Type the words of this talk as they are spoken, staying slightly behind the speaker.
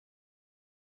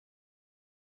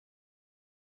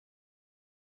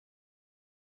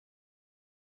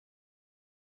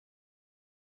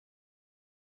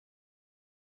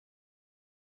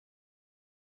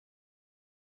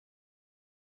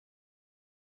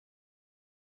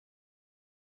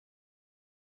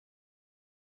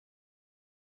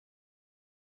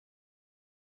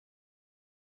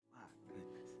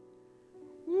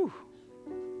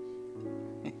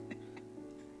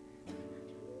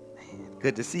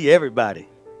Good to see everybody.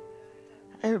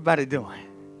 How everybody doing?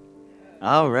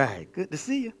 All right. Good to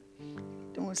see you.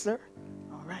 Doing, sir?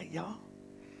 All right, y'all.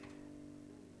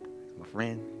 My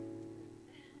friend.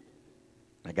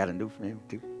 I got a new friend,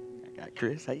 too. I got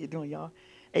Chris. How you doing, y'all?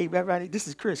 Hey, everybody. This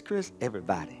is Chris. Chris,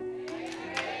 everybody.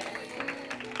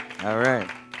 All right.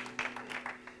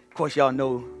 Of course, y'all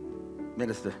know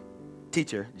Minister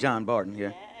Teacher John Barton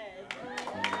here.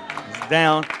 He's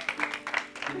down.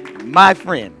 My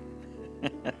friend.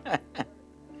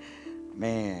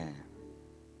 Man.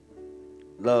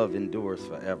 Love endures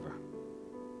forever.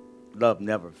 Love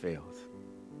never fails.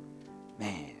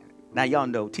 Man. Now y'all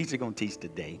know teacher gonna teach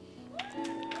today.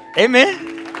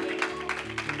 Amen.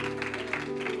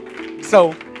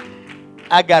 So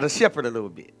I gotta shepherd a little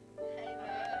bit.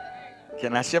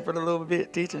 Can I shepherd a little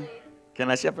bit, teacher? Can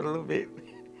I shepherd a little bit?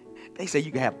 They say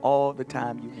you can have all the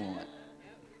time you want.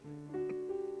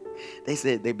 They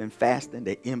said they've been fasting,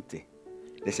 they're empty.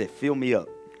 They said, fill me up.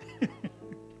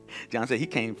 John said he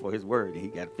came for his word and he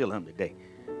got to fill him today.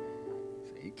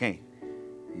 So he came.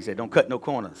 He said, don't cut no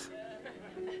corners.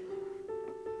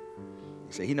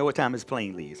 He said, he know what time his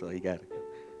plane leaves, so he got to.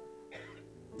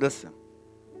 Listen.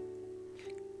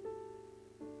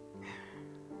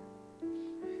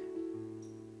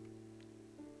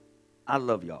 I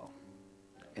love y'all.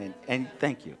 And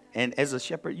thank you. And as a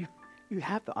shepherd, you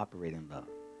have to operate in love.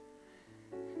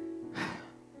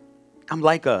 I'm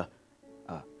like a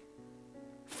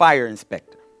fire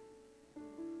inspector.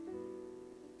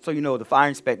 So the fire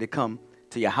inspector come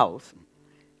to your house.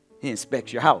 He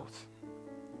inspects your house,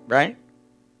 right?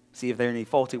 See if there's any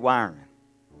faulty wiring,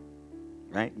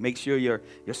 right? Make sure your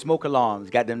smoke alarm's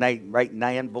got the right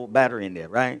 9-volt battery in there,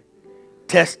 right?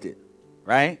 Test it,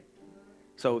 right?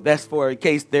 So that's for in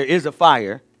case there is a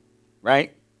fire,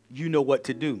 right? You know what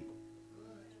to do.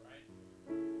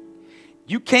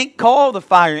 You can't call the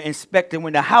fire inspector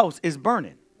when the house is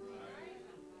burning.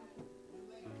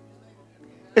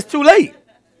 It's too late.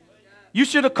 You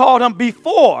should have called him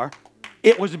before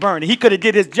it was burning. He could have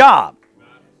did his job.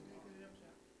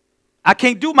 I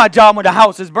can't do my job when the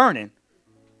house is burning.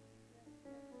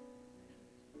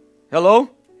 Hello?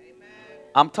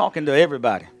 I'm talking to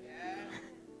everybody.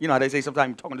 You know how they say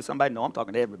sometimes you're talking to somebody? No, I'm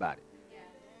talking to everybody.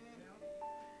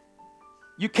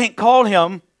 You can't call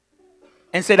him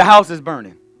and say the house is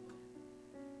burning,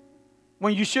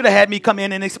 when you should have had me come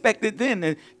in and inspect it then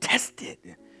and test it.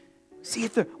 See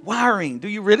if the wiring, do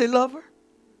you really love her?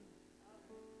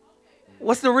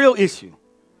 What's the real issue?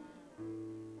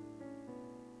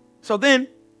 So then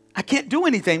I can't do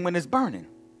anything when it's burning.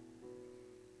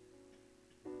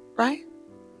 Right?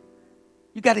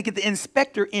 You got to get the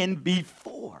inspector in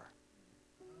before.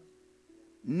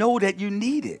 Know that you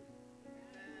need it.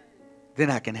 Then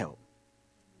I can help.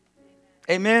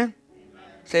 Amen?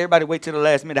 Say, everybody wait till the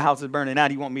last minute. The house is burning. Now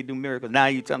you want me to do miracles. Now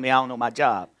you tell me I don't know my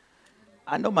job.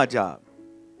 I know my job.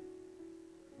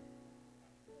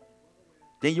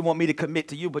 Then you want me to commit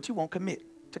to you, but you won't commit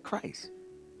to Christ.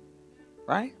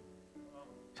 Right?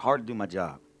 It's hard to do my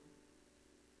job.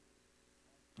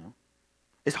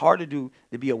 It's hard to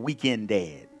be a weekend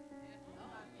dad.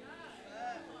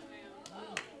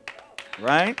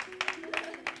 Right?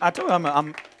 I told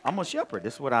you I'm a shepherd.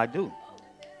 This is what I do.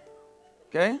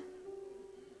 Okay?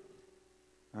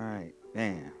 All right,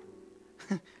 man.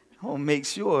 I want to make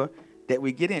sure that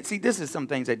we get in. See, this is some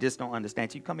things I just don't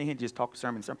understand. You come in here and just talk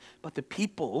sermon, but the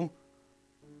people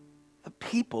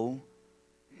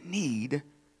need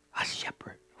a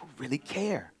shepherd who really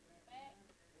care.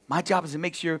 My job is to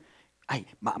make sure.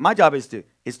 My job is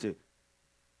to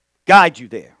guide you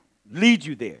there, lead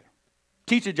you there.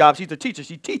 Teacher job, she's a teacher.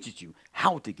 She teaches you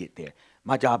how to get there.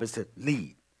 My job is to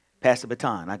lead, pass the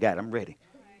baton. I got it. I'm ready.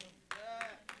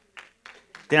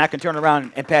 Then I can turn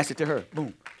around and pass it to her.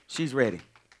 Boom. She's ready.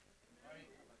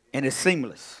 And it's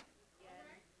seamless.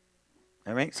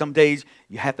 All right? Some days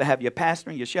you have to have your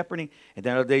pastoring, your shepherding, and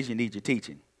then other days you need your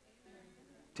teaching.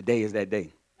 Today is that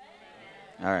day.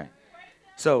 All right.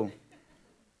 So,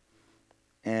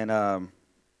 and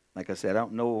like I said, I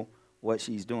don't know what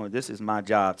she's doing. This is my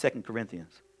job. 2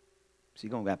 Corinthians.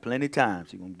 She's going to got plenty of time.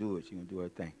 She's going to do it. She's going to do her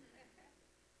thing.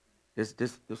 This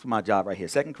is my job right here.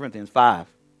 2 Corinthians 5,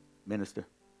 minister.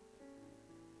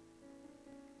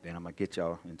 Then I'm going to get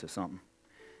y'all into some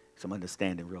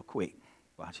understanding real quick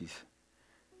while she's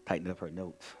tightening up her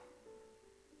notes.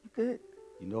 You good?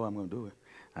 You know I'm going to do it.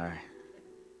 All right.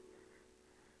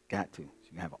 Got to. She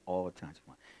can have it all the time she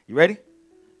wants. You ready?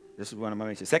 This is what I'm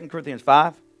going to say. 2 Corinthians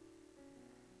 5.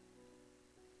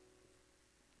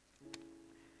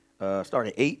 Start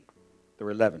at 8 through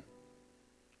 11.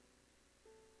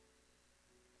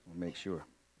 We'll make sure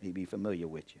he be familiar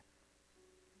with you.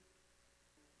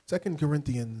 2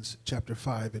 Corinthians chapter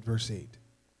 5 at verse 8.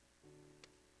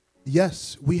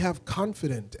 Yes, we have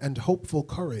confident and hopeful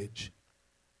courage,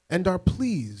 and are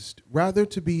pleased rather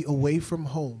to be away from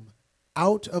home,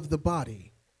 out of the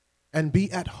body, and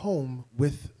be at home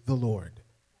with the Lord.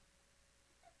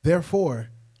 Therefore,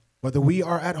 whether we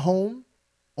are at home,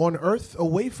 on earth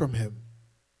away from him,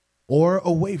 or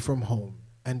away from home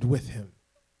and with him,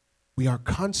 we are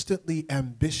constantly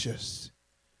ambitious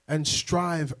and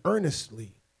strive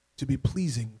earnestly to be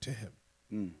pleasing to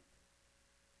him.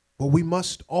 For we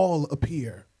must all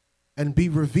appear and be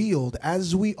revealed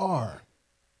as we are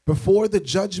before the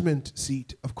judgment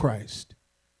seat of Christ,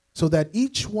 so that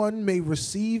each one may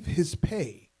receive his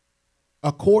pay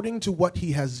according to what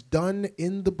he has done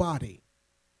in the body,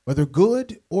 whether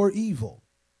good or evil,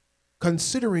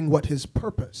 considering what his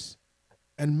purpose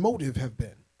and motive have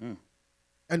been,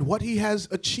 and what he has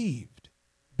achieved,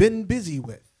 been busy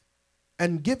with,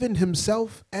 and given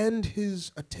himself and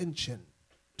his attention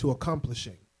to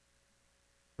accomplishing.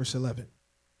 Verse 11.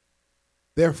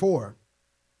 Therefore,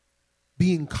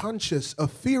 being conscious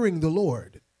of fearing the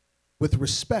Lord with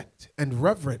respect and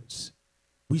reverence,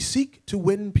 we seek to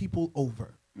win people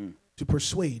over, to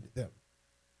persuade them.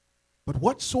 But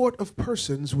what sort of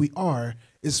persons we are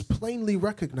is plainly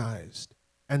recognized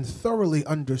and thoroughly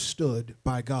understood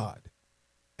by God.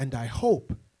 And I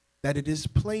hope that it is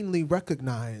plainly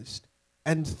recognized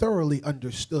and thoroughly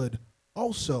understood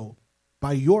also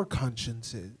by your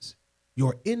consciences,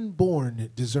 your inborn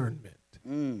discernment.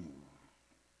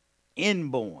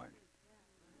 Inborn.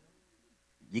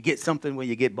 You get something when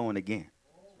you get born again.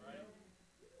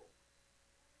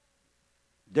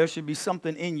 There should be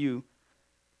something in you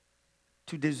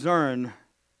to discern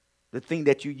the thing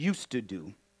that you used to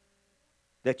do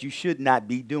that you should not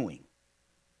be doing.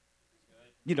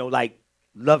 You know, like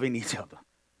loving each other.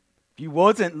 If you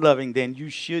wasn't loving then, you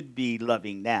should be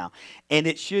loving now. And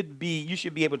it should be, you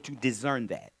should be able to discern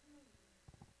that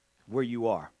where you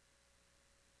are.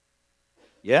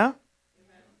 Yeah?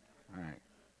 All right.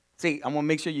 See, I want to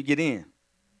make sure you get in.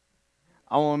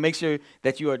 I want to make sure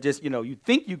that you are just, you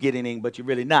think you're getting in, but you're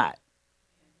really not.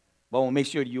 But I want to make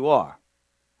sure you are.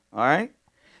 All right?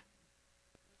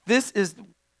 This is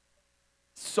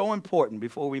so important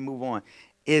before we move on,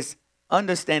 is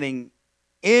understanding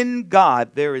in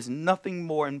God there is nothing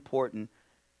more important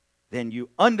than you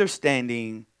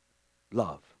understanding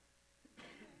love.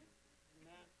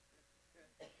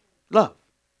 Love.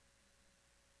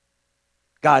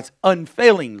 God's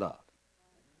unfailing love.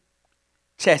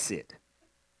 Chesed.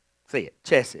 Say it.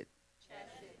 Chesed.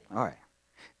 All right.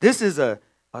 This is a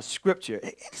scripture.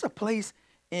 It's a place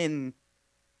in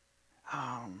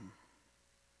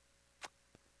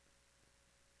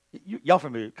y'all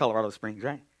familiar with Colorado Springs,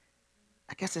 right?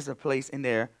 I guess there's a place in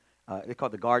there. They call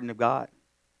it the Garden of God.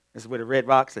 This is where the red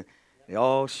rocks and they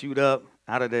all shoot up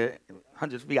out of the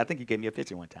hundreds of feet. I think you gave me a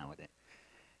picture one time with it.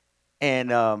 And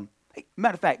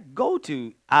matter of fact, go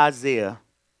to Isaiah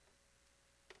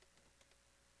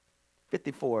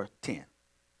 54:10.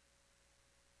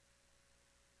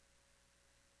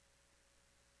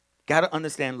 Got to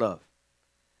understand love.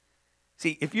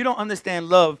 See, if you don't understand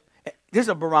love, there's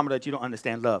a barometer that you don't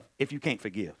understand love if you can't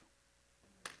forgive.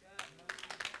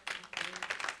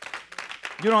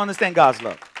 You don't understand God's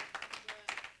love.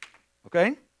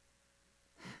 Okay?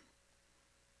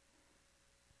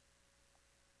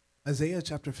 Isaiah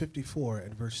chapter 54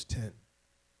 and verse 10.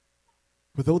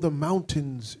 For though the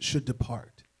mountains should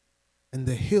depart, and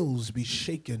the hills be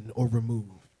shaken or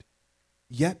removed,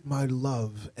 yet my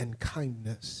love and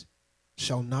kindness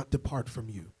shall not depart from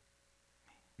you,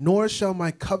 nor shall my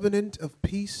covenant of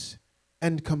peace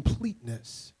and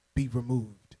completeness be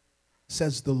removed,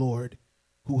 says the Lord,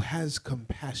 who has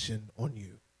compassion on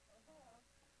you.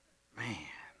 Man.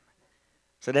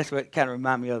 So that's what kind of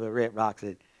reminds me of the red rocks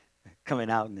that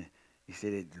coming out, and he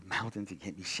said the mountains, it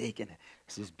can't be shaken.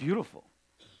 It's just beautiful.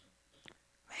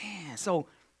 Man, so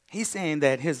he's saying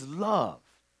that his love,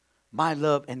 my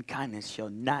love and kindness shall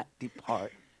not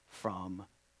depart from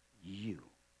you.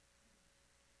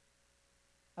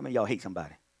 I mean, y'all hate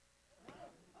somebody.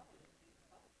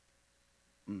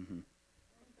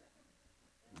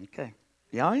 Okay.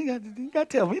 Y'all ain't got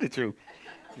to tell me the truth.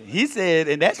 He said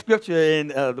in that scripture, in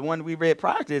the one we read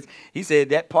prior to this, he said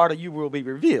that part of you will be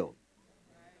revealed.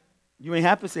 You ain't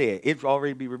have to say it. It's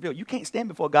already be revealed. You can't stand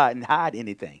before God and hide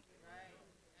anything.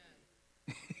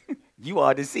 You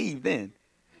are deceived then.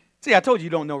 See, I told you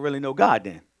don't really know God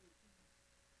then.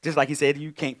 Just like he said,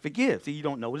 you can't forgive. See, you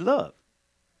don't know love.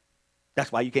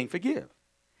 That's why you can't forgive.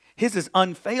 His is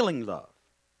unfailing love.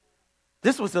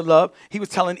 This was the love he was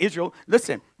telling Israel,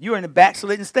 listen, you're in a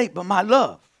backslidden state, but my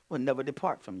love will never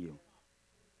depart from you.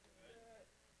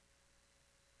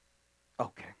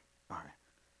 Okay. All right.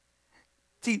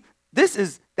 See, that's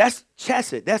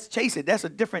chase it. That's chase it. That's a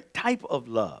different type of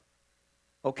love.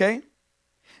 Okay?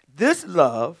 This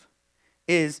love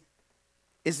is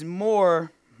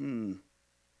more, let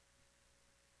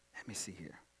me see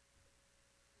here.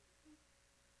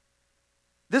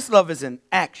 This love is an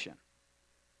action.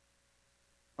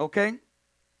 Okay?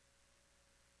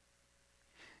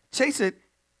 Chase it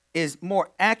is more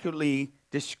accurately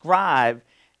described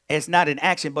as not an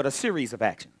action, but a series of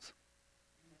actions.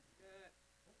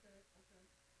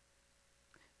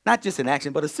 Not just an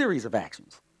action, but a series of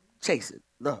actions. Chase it,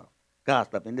 love,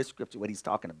 God's love. In this scripture, what he's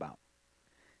talking about.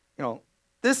 You know,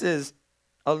 this is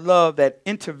a love that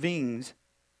intervenes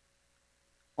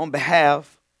on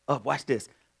behalf of, watch this,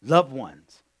 loved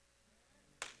ones.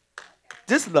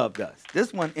 This love does.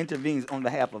 This one intervenes on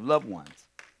behalf of loved ones.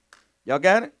 Y'all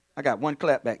got it? I got one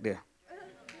clap back there.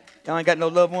 Y'all ain't got no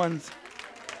loved ones?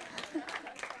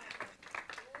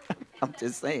 I'm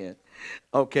just saying.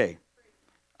 Okay.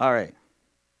 All right.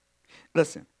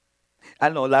 Listen, I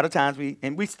know a lot of times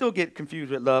we still get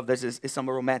confused with love. It's some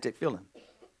romantic feeling.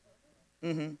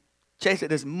 Chase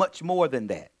it is much more than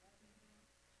that.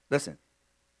 Listen,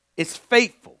 it's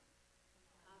faithful.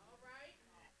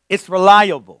 It's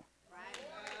reliable.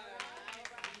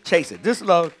 Chase it. This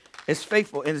love is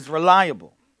faithful and it's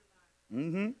reliable.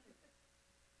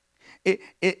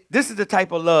 This is the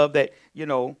type of love that, you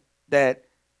know, this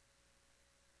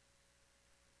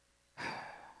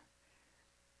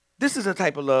is the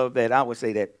type of love that I would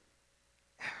say that,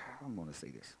 I'm going to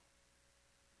say this.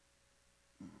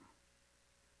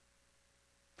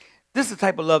 This is the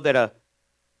type of love that a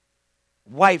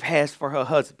wife has for her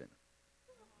husband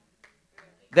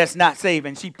that's not saved,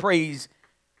 and she prays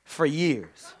for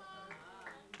years.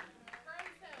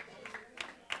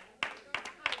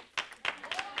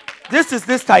 This is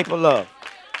this type of love.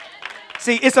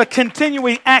 See, it's a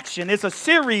continuing action. It's a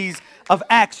series of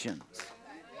actions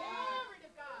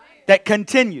that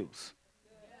continues.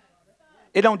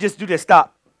 It don't just do this,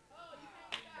 stop.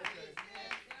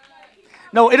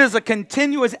 No, it is a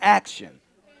continuous action.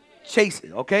 Chase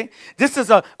it, okay? This is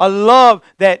a love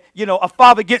that, you know, a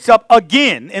father gets up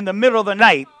again in the middle of the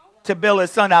night to bail his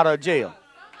son out of jail.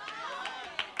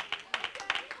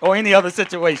 Or any other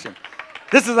situation.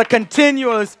 This is a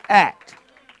continuous act.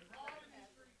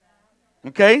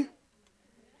 Okay?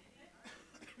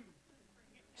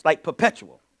 It's like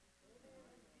perpetual.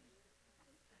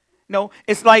 No,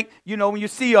 it's like, you know, when you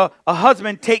see a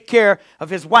husband take care of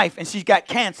his wife and she's got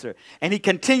cancer and he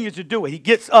continues to do it. He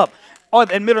gets up in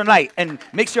the middle of the night and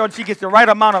makes sure she gets the right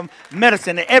amount of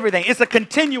medicine and everything. It's a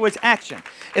continuous action.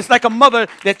 It's like a mother,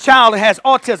 that child has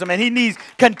autism and he needs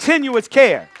continuous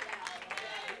care.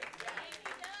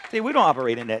 See, we don't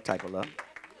operate in that type of love.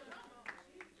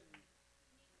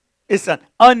 It's an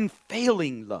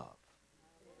unfailing love.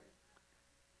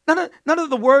 None of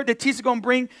the word that Jesus is going to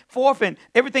bring forth and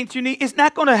everything that you need, it's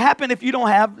not going to happen if you don't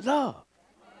have love.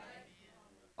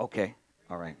 Okay,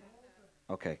 all right.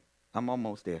 Okay, I'm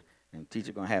almost there. And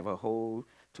teacher going to have a whole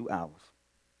 2 hours.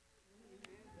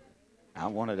 I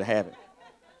wanted to have it.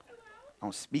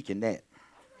 I'm speaking that.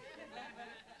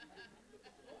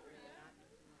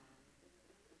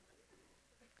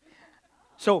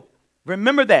 So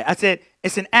remember that. I said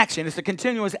it's an action. It's a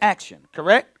continuous action,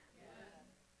 correct?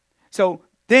 So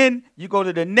then you go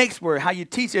to the next word. How you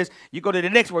teach this, you go to the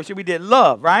next word. So we did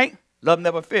love, right? Love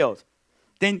never fails.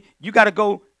 Then you got to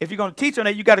go, if you're going to teach on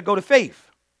that, you got to go to faith.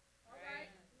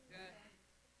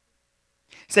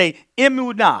 Say,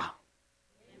 emunah.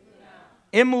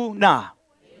 Emunah.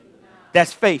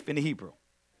 That's faith in the Hebrew.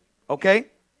 Okay?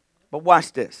 But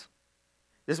watch this.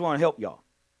 This want to help y'all.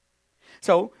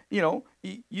 So, you know,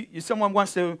 someone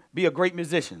wants to be a great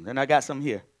musician, and I got some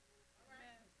here.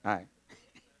 All right.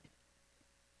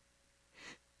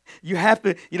 You have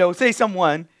to, you know, say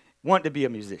someone want to be a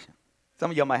musician.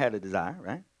 Some of y'all might have a desire,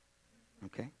 right?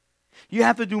 Okay. You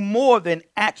have to do more than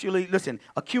actually, listen,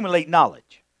 accumulate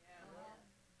knowledge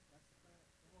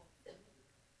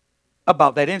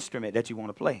about that instrument that you want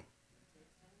to play.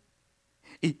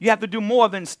 You have to do more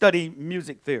than study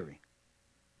music theory.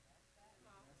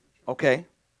 Okay.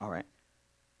 All right.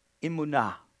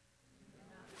 Emunah.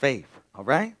 Faith. All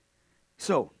right.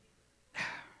 So,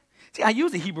 see, I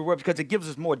use the Hebrew word because it gives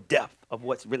us more depth of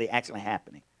what's really actually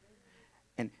happening.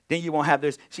 And then you won't have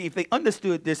this. See, if they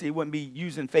understood this, it wouldn't be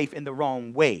using faith in the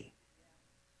wrong way.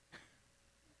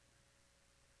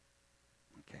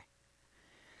 Okay.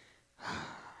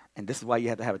 And this is why you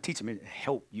have to have a teacher to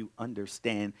help you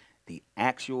understand the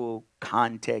actual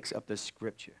context of the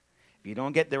scripture. If you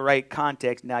don't get the right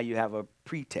context, now you have a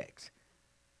pretext.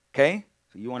 Okay?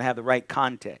 So you want to have the right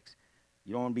context.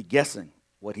 You don't want to be guessing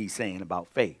what he's saying about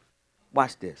faith.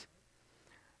 Watch this.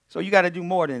 So you got to do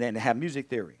more than that to have music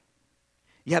theory.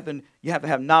 You have to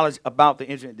have knowledge about the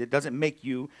instrument. That doesn't make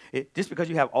you, just because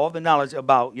you have all the knowledge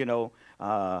about,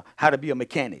 how to be a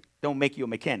mechanic, don't make you a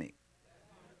mechanic.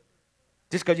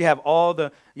 Just because you have all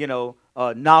the,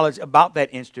 knowledge about that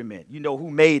instrument, you know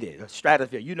who made it, a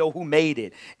stratosphere, you know who made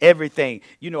it, everything,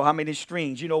 you know how many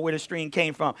strings, you know where the string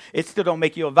came from. It still don't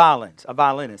make you a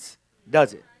violinist,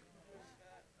 does it?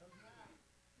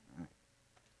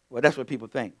 Well, that's what people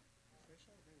think.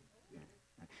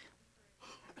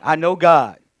 I know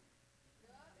God.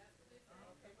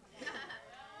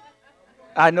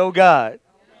 I know God.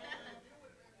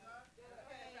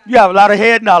 You have a lot of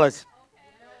head knowledge.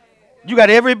 You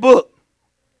got every book.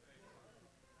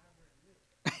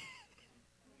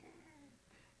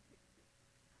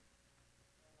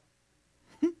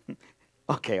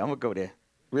 Okay, I'm going to go there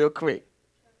real quick.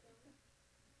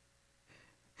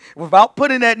 Without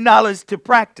putting that knowledge to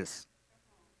practice.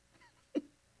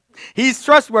 He's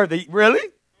trustworthy. Really?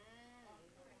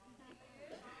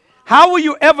 How will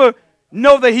you ever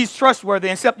know that he's trustworthy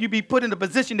except you be put in the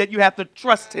position that you have to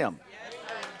trust him?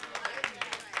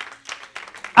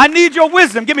 I need your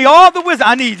wisdom. Give me all the wisdom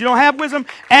I need. You don't have wisdom?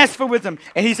 Ask for wisdom.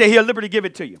 And he said he'll liberally give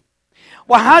it to you.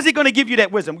 Well, how's he going to give you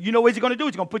that wisdom? You know what he's going to do?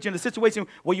 He's going to put you in a situation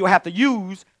where you'll have to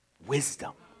use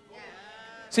wisdom.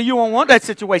 See, you won't want that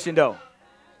situation, though.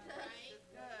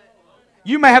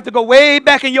 You may have to go way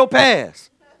back in your past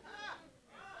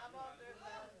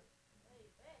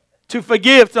to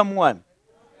forgive someone.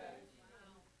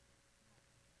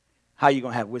 How are you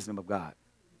going to have wisdom of God?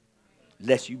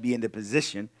 Lest you be in the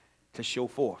position to show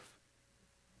forth.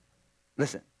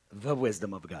 Listen, the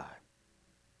wisdom of God.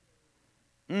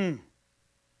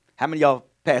 How many of y'all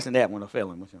passing that one or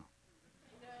failing?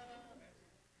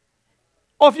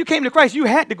 Oh, if you came to Christ, you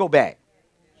had to go back.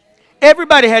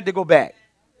 Everybody had to go back.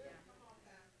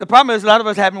 The problem is a lot of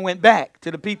us haven't went back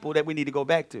to the people that we need to go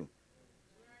back to.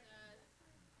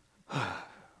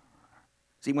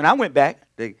 See, when I went back,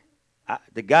 the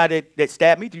guy that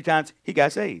stabbed me 3 times, he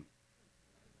got saved.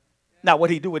 Now,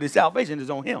 what he do with his salvation is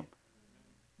on him.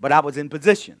 But I was in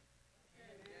position.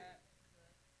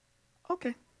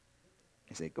 Okay.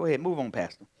 He said, go ahead, move on,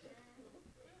 Pastor.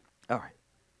 All right.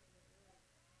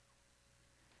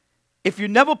 If you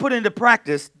never put into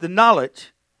practice the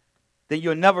knowledge, then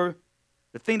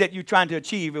the thing that you're trying to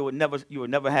achieve, it would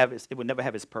never have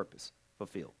its purpose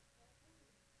fulfilled.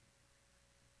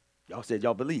 Y'all said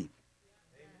y'all believe.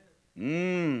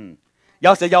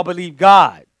 Y'all said y'all believe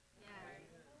God.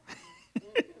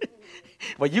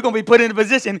 Well, you're going to be put in a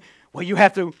position where you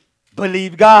have to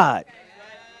believe God.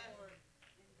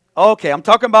 Okay, I'm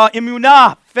talking about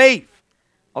immunah, faith.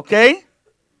 Okay?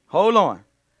 Hold on.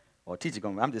 Oh, teacher,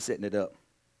 I'm just setting it up.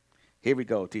 Here we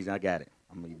go, teacher. I got it.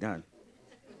 I'm going to be done.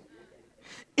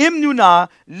 Immunah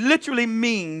literally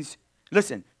means,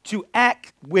 listen, to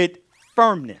act with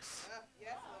firmness.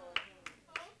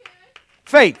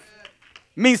 Faith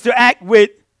means to act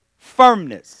with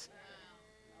firmness.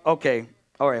 Okay.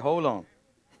 All right, hold on.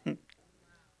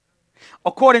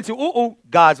 According to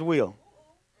God's will.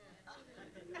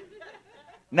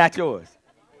 Not yours.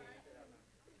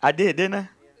 I did, didn't I?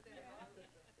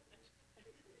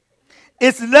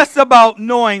 It's less about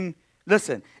knowing,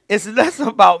 listen, it's less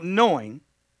about knowing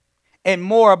and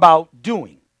more about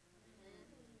doing.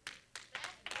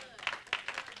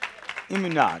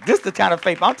 Immunah. This is the kind of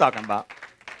faith I'm talking about.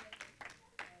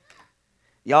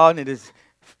 Y'all in this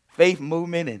faith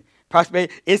movement and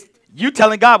prosperity, it's you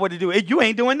telling God what to do. You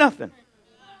ain't doing nothing.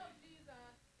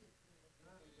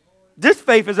 This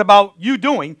faith is about you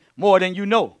doing more than you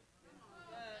know.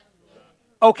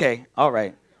 Okay, all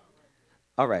right.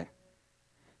 All right.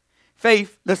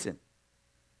 Faith, listen.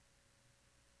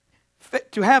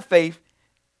 To have faith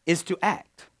is to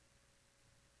act.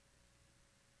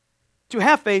 To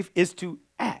have faith is to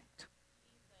act.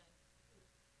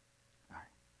 All right.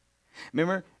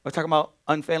 Remember, we're talking about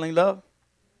unfailing love?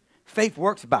 Faith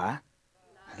works by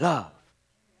love.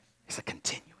 It's a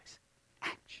continuous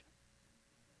action.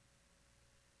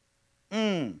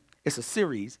 It's a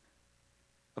series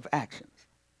of actions.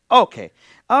 Okay.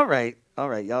 All right. All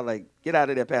right. Y'all get out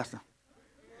of there, Pastor.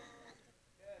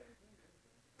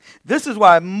 This is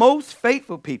why most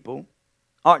faithful people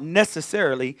aren't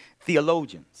necessarily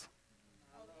theologians.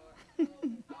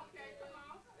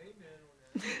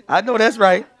 I know that's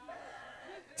right.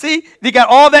 See, they got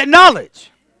all that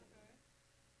knowledge.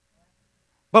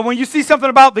 But when you see something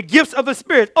about the gifts of the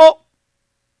Spirit, I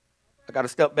got to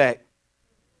step back.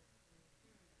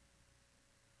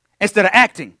 Instead of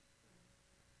acting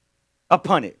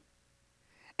upon it.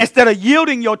 Instead of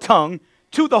yielding your tongue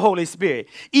to the Holy Spirit.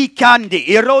 Ikande,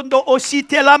 irondo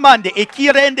ositelamande,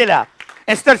 ikirendela.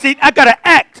 Instead of saying, I got to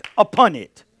act upon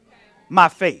it. My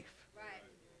faith.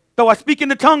 Though I speak in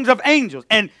the tongues of angels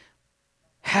and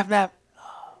have that.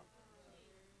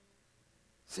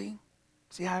 See?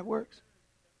 See how it works?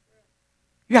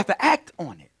 You have to act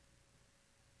on it.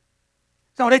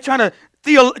 So they're trying to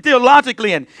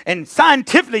theologically and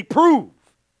scientifically prove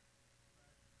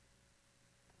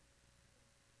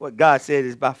what God said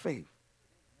is by faith.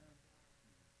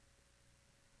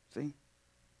 See?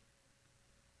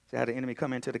 See how the enemy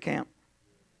come into the camp?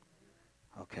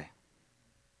 Okay.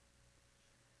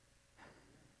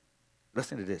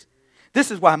 Listen to this.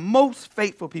 This is why most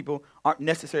faithful people aren't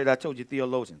necessarily, I told you,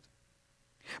 theologians.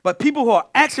 But people who are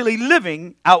actually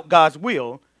living out God's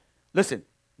will, listen,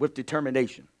 with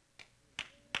determination.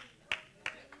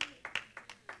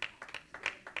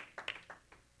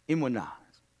 Imunaz.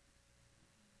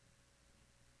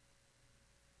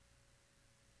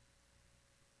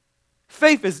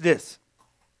 Faith is this.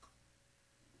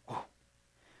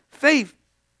 Faith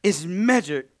is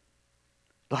measured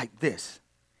like this.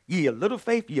 Ye of little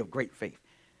faith, ye of great faith.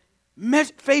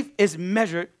 Faith is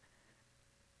measured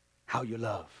how you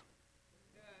love.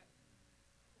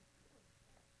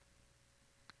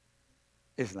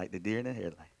 It's like the deer in the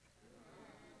headlights.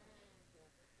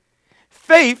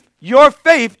 Faith, your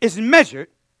faith is measured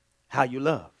how you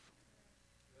love.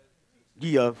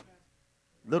 Ye of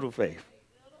little faith,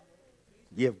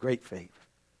 ye of great faith.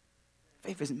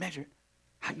 Faith is measured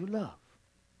how you love.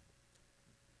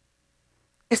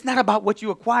 It's not about what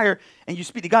you acquire and you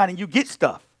speak to God and you get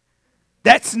stuff.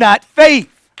 That's not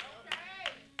faith.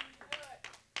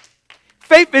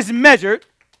 Faith is measured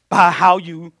by how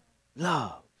you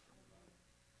love.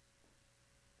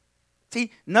 See,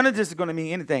 none of this is going to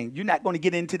mean anything. You're not going to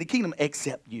get into the kingdom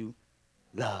except you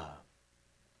love.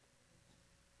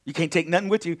 You can't take nothing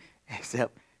with you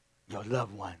except your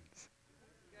loved ones.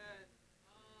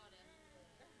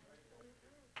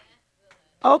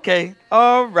 Okay,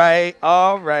 all right.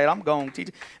 I'm going,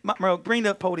 teacher. Merle, bring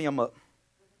the podium up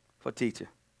for teacher.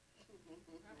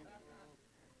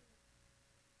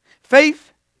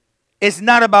 Faith is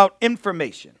not about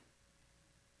information.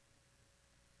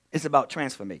 It's about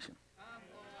transformation.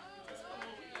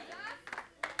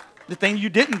 The thing you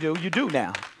didn't do, you do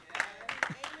now.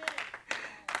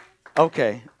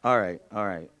 Okay, all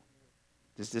right.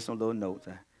 Just some little notes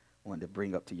I wanted to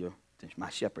bring up to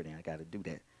my shepherding. I got to do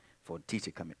that for the teacher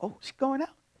coming. Oh, she's going out.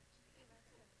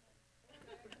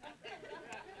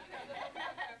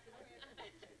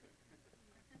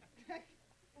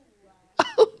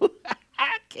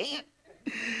 I can't.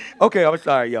 Okay, I'm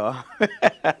sorry, y'all.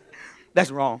 That's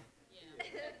wrong.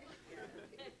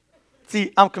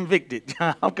 See, I'm convicted.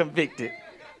 I'm convicted.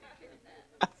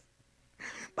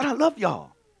 But I love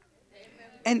y'all.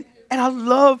 And I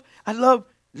love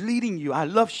leading you. I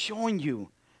love showing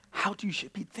you how you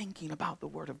should be thinking about the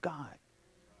Word of God.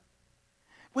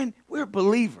 When we're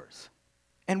believers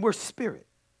and we're spirit,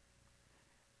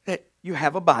 that you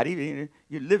have a body,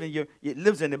 you live in it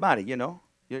lives in the body,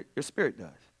 your spirit does.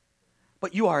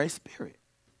 But you are a spirit.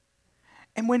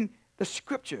 And when the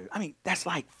scripture, that's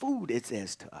like food, it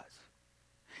says to us.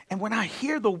 And when I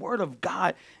hear the Word of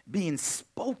God being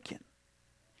spoken,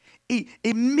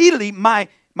 immediately my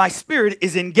spirit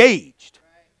is engaged.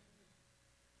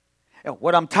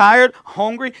 What I'm tired,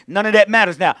 hungry, none of that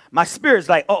matters now. My spirit's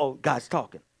like, God's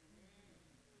talking.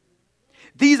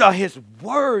 These are his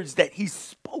words that he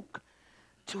spoke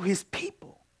to his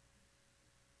people.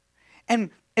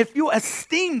 And if you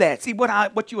esteem that, see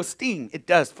what you esteem, it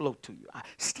does flow to you. I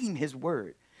esteem his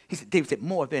word. David said,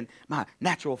 more than my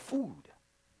natural food.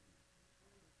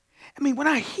 When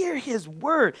I hear his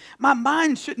word, my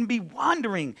mind shouldn't be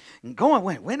wandering and going,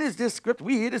 when is this scripture?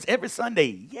 We hear this every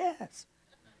Sunday. Yes.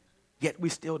 Yet we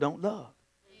still don't love.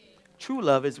 True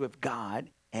love is with God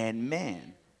and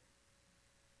man.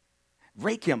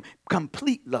 Requiem,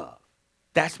 complete love.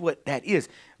 That's what that is.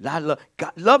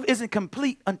 Love isn't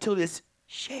complete until it's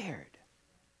shared.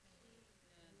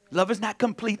 Love is not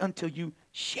complete until you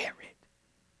share it.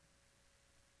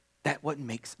 That's what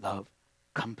makes love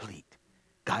complete.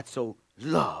 God so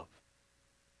loved,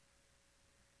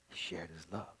 he shared his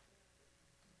love.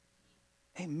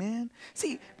 Amen.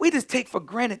 See, we just take for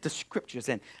granted the scriptures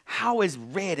and how it's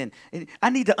read. And I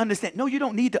need to understand. No, you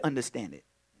don't need to understand it.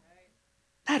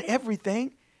 Not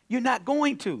everything. You're not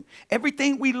going to.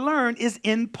 Everything we learn is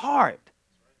in part.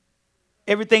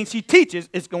 Everything she teaches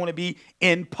is going to be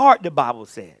in part, the Bible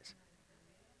says.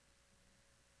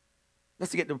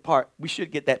 Let's get the part. We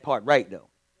should get that part right, though.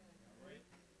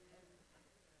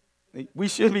 We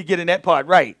should be getting that part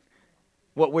right.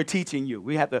 what we're teaching you.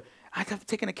 I have to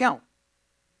take an account.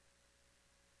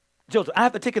 Joseph, I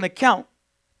have to take an account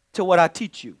to what I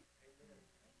teach you.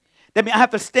 That means I have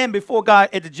to stand before God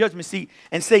at the judgment seat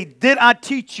and say, did I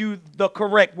teach you the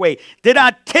correct way? Did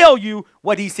I tell you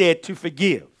what he said to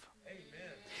forgive?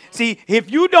 Amen. See, if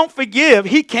you don't forgive,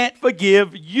 he can't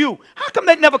forgive you. How come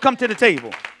they never come to the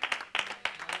table?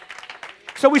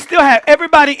 So we still have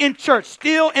everybody in church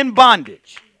still in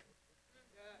bondage.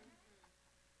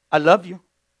 I love you.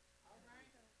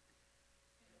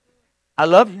 I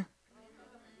love you.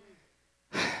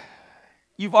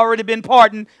 You've already been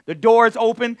pardoned. The door is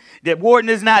open. The warden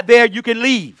is not there. You can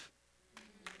leave.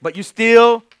 But you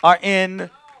still are in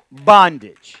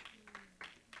bondage.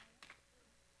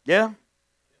 Yeah?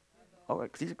 All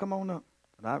right, Caesar, come on up.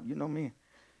 You know me.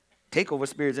 Takeover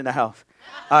spirits in the house.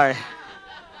 All right.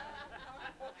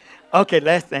 Okay,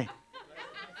 last thing.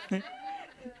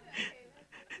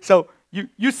 So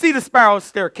you see the spiral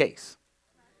staircase.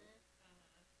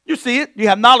 You see it. You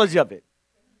have knowledge of it.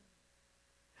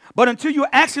 But until you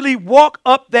actually walk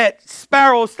up that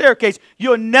spiral staircase,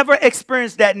 you'll never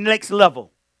experience that next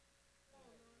level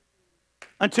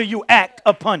until you act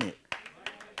upon it.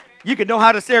 You can know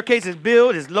how the staircase is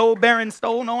built, there's load-bearing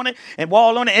stone on it and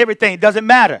wall on it, everything. It doesn't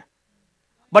matter.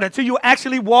 But until you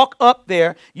actually walk up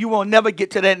there, you will never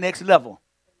get to that next level.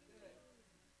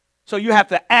 So you have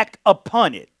to act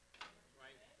upon it.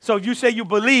 So if you say you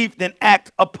believe, then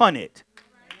act upon it.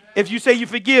 If you say you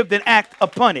forgive, then act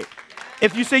upon it.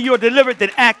 If you say you're delivered,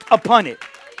 then act upon it.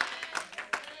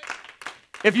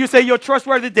 If you say you're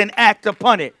trustworthy, then act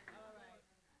upon it.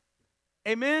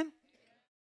 Amen?